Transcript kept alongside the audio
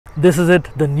This is it,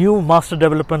 the new master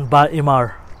development by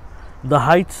Emaar, the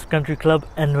Heights Country Club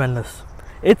and Wellness.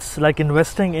 It's like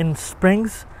investing in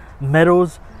Springs,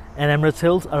 Meadows and Emirates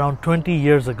Hills around 20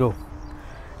 years ago.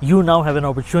 You now have an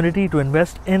opportunity to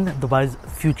invest in Dubai's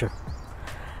future.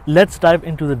 Let's dive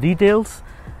into the details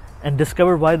and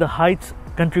discover why the Heights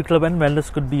Country Club and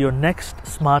Wellness could be your next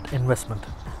smart investment.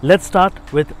 Let's start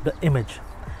with the image.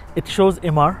 It shows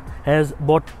Emaar has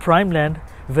bought prime land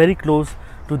very close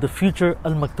to the future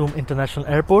Al Maktoum International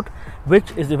Airport,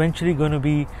 which is eventually going to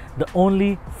be the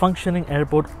only functioning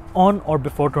airport on or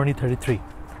before 2033.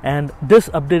 And this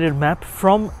updated map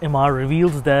from Emaar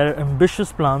reveals their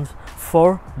ambitious plans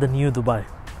for the new Dubai.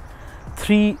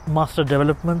 3 master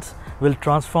developments will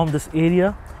transform this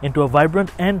area into a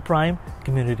vibrant and prime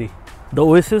community. The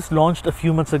Oasis launched a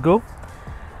few months ago,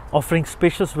 offering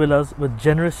spacious villas with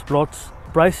generous plots.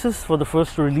 Prices for the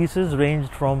first 2 releases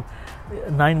ranged from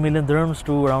 9 million dirhams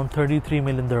to around 33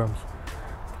 million dirhams.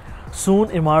 Soon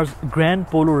Emaar's Grand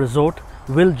Polo Resort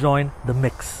will join the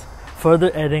mix, further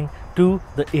adding to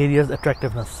the area's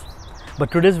attractiveness.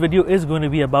 But today's video is going to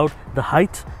be about the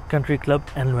Heights Country Club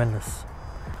and Wellness.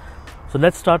 So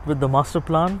let's start with the master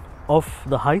plan of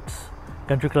the Heights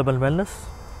Country Club and Wellness.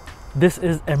 This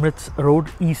is Emirates Road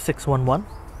E611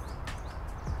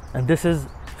 and this is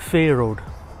Fay Road.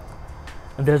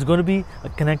 And there's going to be a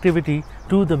connectivity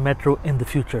to the metro in the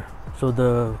future, so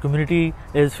the community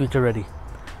is future ready.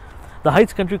 The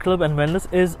Heights Country Club and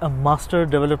Wellness is a master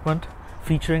development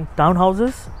featuring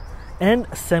townhouses and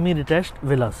semi-detached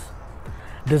villas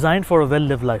designed for a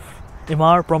well-lived life.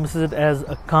 Emaar promises it as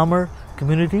a calmer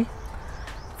community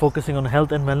focusing on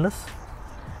health and wellness,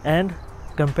 and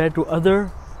compared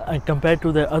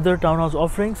to their other townhouse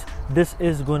offerings, this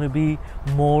is going to be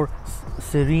more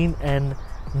serene and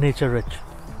nature rich,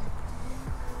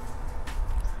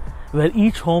 where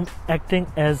each home acting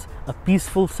as a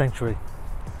peaceful sanctuary.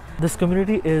 This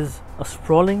community is a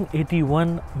sprawling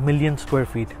 81 million square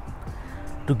feet.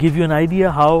 To give you an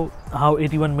idea how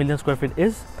 81 million square feet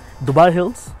is, Dubai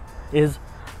Hills is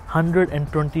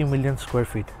 120 million square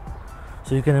feet.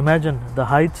 So you can imagine the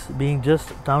Heights being just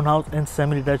townhouse and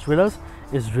semi-detached villas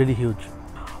is really huge.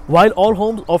 While all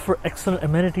homes offer excellent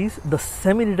amenities, the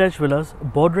semi-detached villas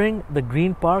bordering the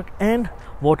green park and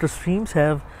water streams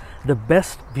have the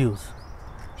best views.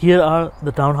 Here are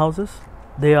the townhouses.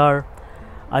 They are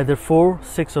either 4,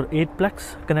 6 or 8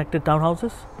 plex connected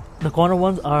townhouses. The corner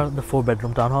ones are the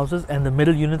 4-bedroom townhouses and the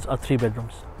middle units are 3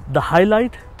 bedrooms. The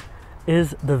highlight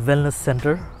is the wellness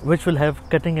center, which will have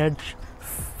cutting-edge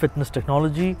fitness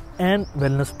technology and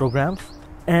wellness programs,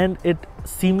 and it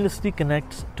seamlessly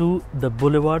connects to the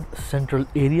Boulevard Central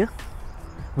area,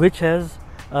 which has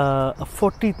a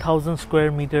 40,000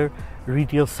 square meter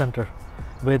retail center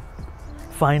with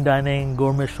fine dining,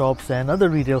 gourmet shops and other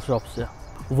retail shops.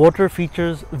 Water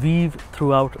features weave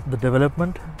throughout the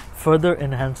development, further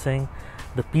enhancing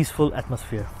the peaceful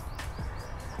atmosphere.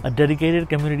 A dedicated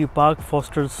community park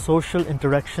fosters social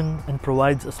interaction and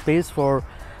provides a space for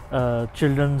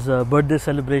children's birthday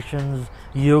celebrations,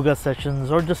 yoga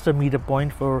sessions, or just a meetup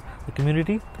point for the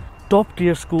community. Top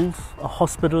tier schools, a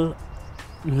hospital,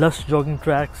 lush jogging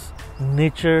tracks,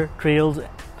 nature trails,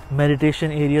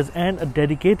 meditation areas and a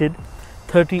dedicated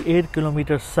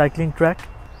 38-kilometer cycling track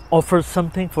offers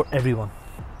something for everyone.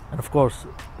 And of course,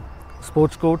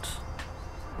 sports courts,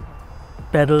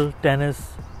 paddle,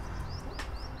 tennis,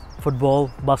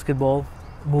 football, basketball,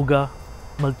 muga,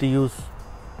 multi-use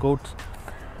courts,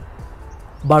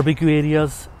 barbecue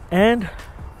areas and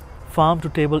farm to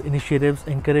table initiatives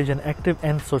encourage an active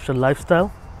and social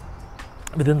lifestyle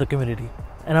within the community.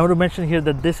 And I want to mention here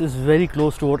that this is very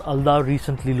close to what Alda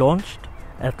recently launched,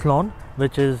 Athlon,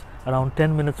 which is around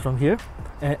 10 minutes from here,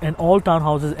 and all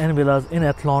townhouses and villas in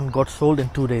Athlon got sold in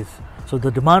 2 days. So the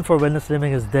demand for wellness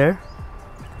living is there.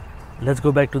 Let's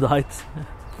go back to the Heights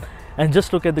and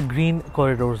just look at the green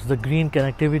corridors, the green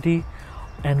connectivity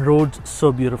and roads,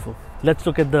 so beautiful. Let's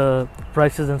look at the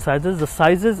prices and sizes. The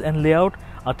sizes and layout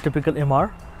are typical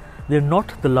Emaar. They're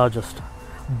not the largest,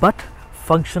 but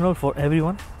functional for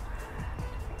everyone,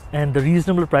 and the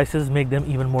reasonable prices make them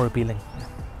even more appealing.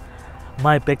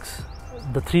 My picks: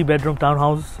 the 3-bedroom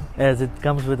townhouse, as it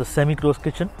comes with a semi-closed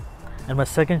kitchen, and my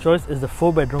second choice is the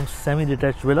 4-bedroom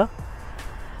semi-detached villa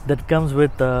that comes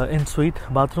with in-suite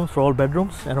bathrooms for all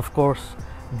bedrooms, and of course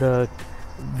the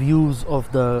views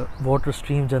of the water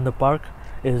streams and the park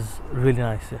is really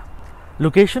nice.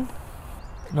 Location.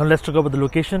 Now let's talk about the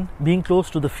location. Being close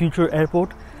to the future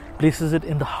airport places it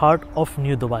in the heart of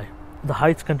New Dubai. The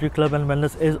Heights Country Club and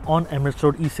Wellness is on Emirates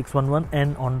Road E611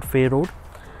 and on Fay Road,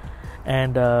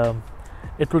 and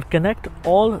it will connect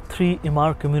all 3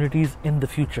 Emaar communities in the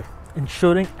future.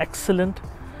 ensuring excellent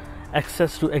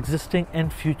access to existing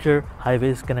and future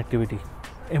highways connectivity.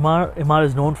 Emaar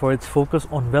is known for its focus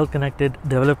on well-connected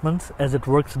developments, as it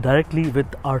works directly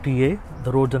with RTA,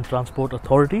 the Roads and Transport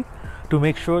Authority, to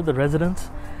make sure the residents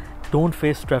don't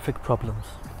face traffic problems.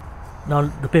 Now,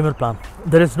 the payment plan.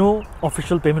 There is no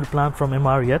official payment plan from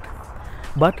Emaar yet,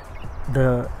 but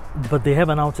they have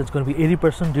announced it's going to be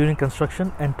 80% during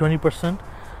construction and 20%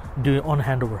 on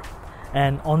handover.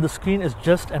 And on the screen is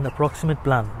just an approximate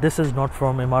plan. This is not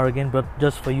from Emaar again, but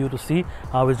just for you to see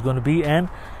how it's going to be and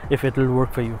if it will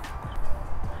work for you.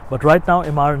 But right now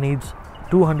Emaar needs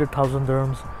 200,000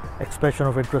 dirhams expression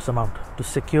of interest amount to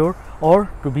secure or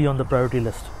to be on the priority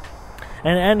list.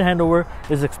 And handover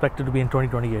is expected to be in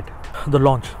 2028. The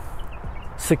launch.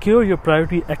 Secure your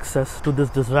priority access to this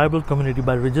desirable community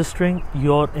by registering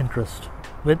your interest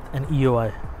with an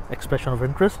EOI, expression of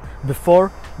interest,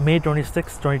 before May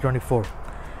 26, 2024.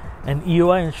 An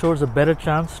EOI ensures a better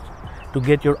chance to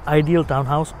get your ideal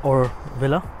townhouse or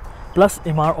villa. Plus,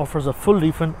 Emaar offers a full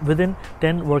refund within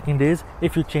 10 working days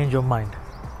if you change your mind.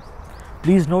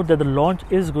 Please note that the launch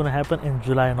is going to happen in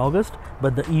July and August,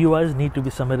 but the EOIs need to be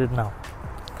submitted now.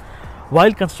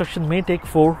 While construction may take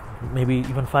 4, maybe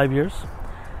even 5 years,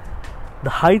 the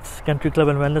Heights Country Club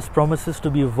and Wellness promises to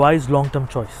be a wise long-term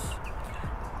choice.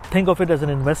 Think of it as an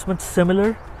investment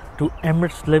similar to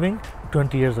Emirates Living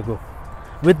 20 years ago,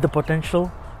 with the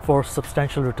potential for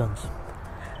substantial returns.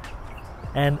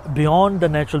 And beyond the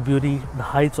natural beauty, the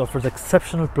Heights offers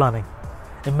exceptional planning.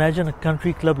 Imagine a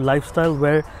country club lifestyle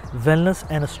where wellness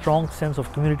and a strong sense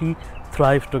of community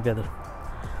thrive together.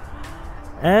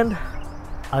 And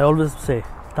I always say,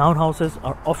 townhouses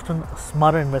are often a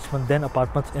smarter investment than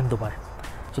apartments in Dubai.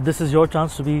 So this is your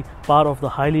chance to be part of the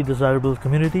highly desirable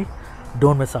community.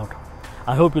 Don't miss out.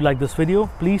 I hope you like this video.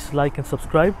 Please like and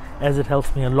subscribe, as it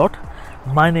helps me a lot.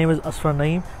 My name is Asfar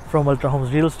Naeem from Ultra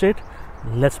Homes Real Estate.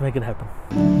 Let's make it happen.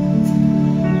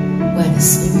 Where the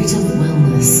spirit of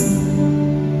wellness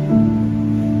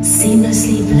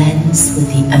seamlessly blends with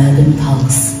the urban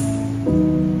pulse.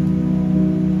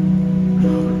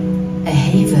 A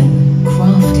haven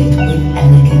crafted with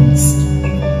elegance,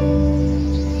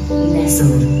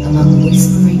 nestled among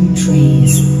whispering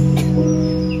trees,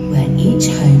 where each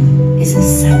home is a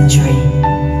sanctuary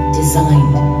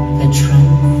designed for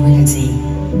tranquility.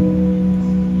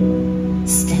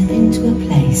 Step into a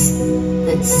place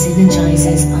that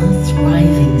synergizes our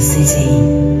thriving city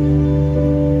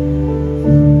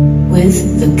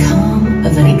with the calm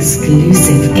of an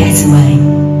exclusive getaway.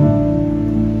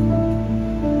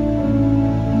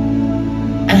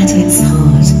 At its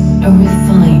heart, a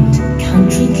refined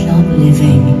country club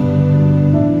living,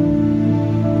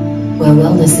 where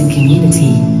wellness and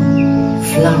community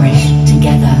flourish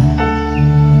together.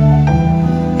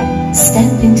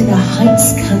 Step into the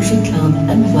Heights Country Club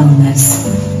and Wellness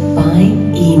by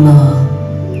Emaar,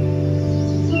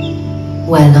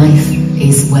 where life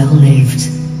is well lived.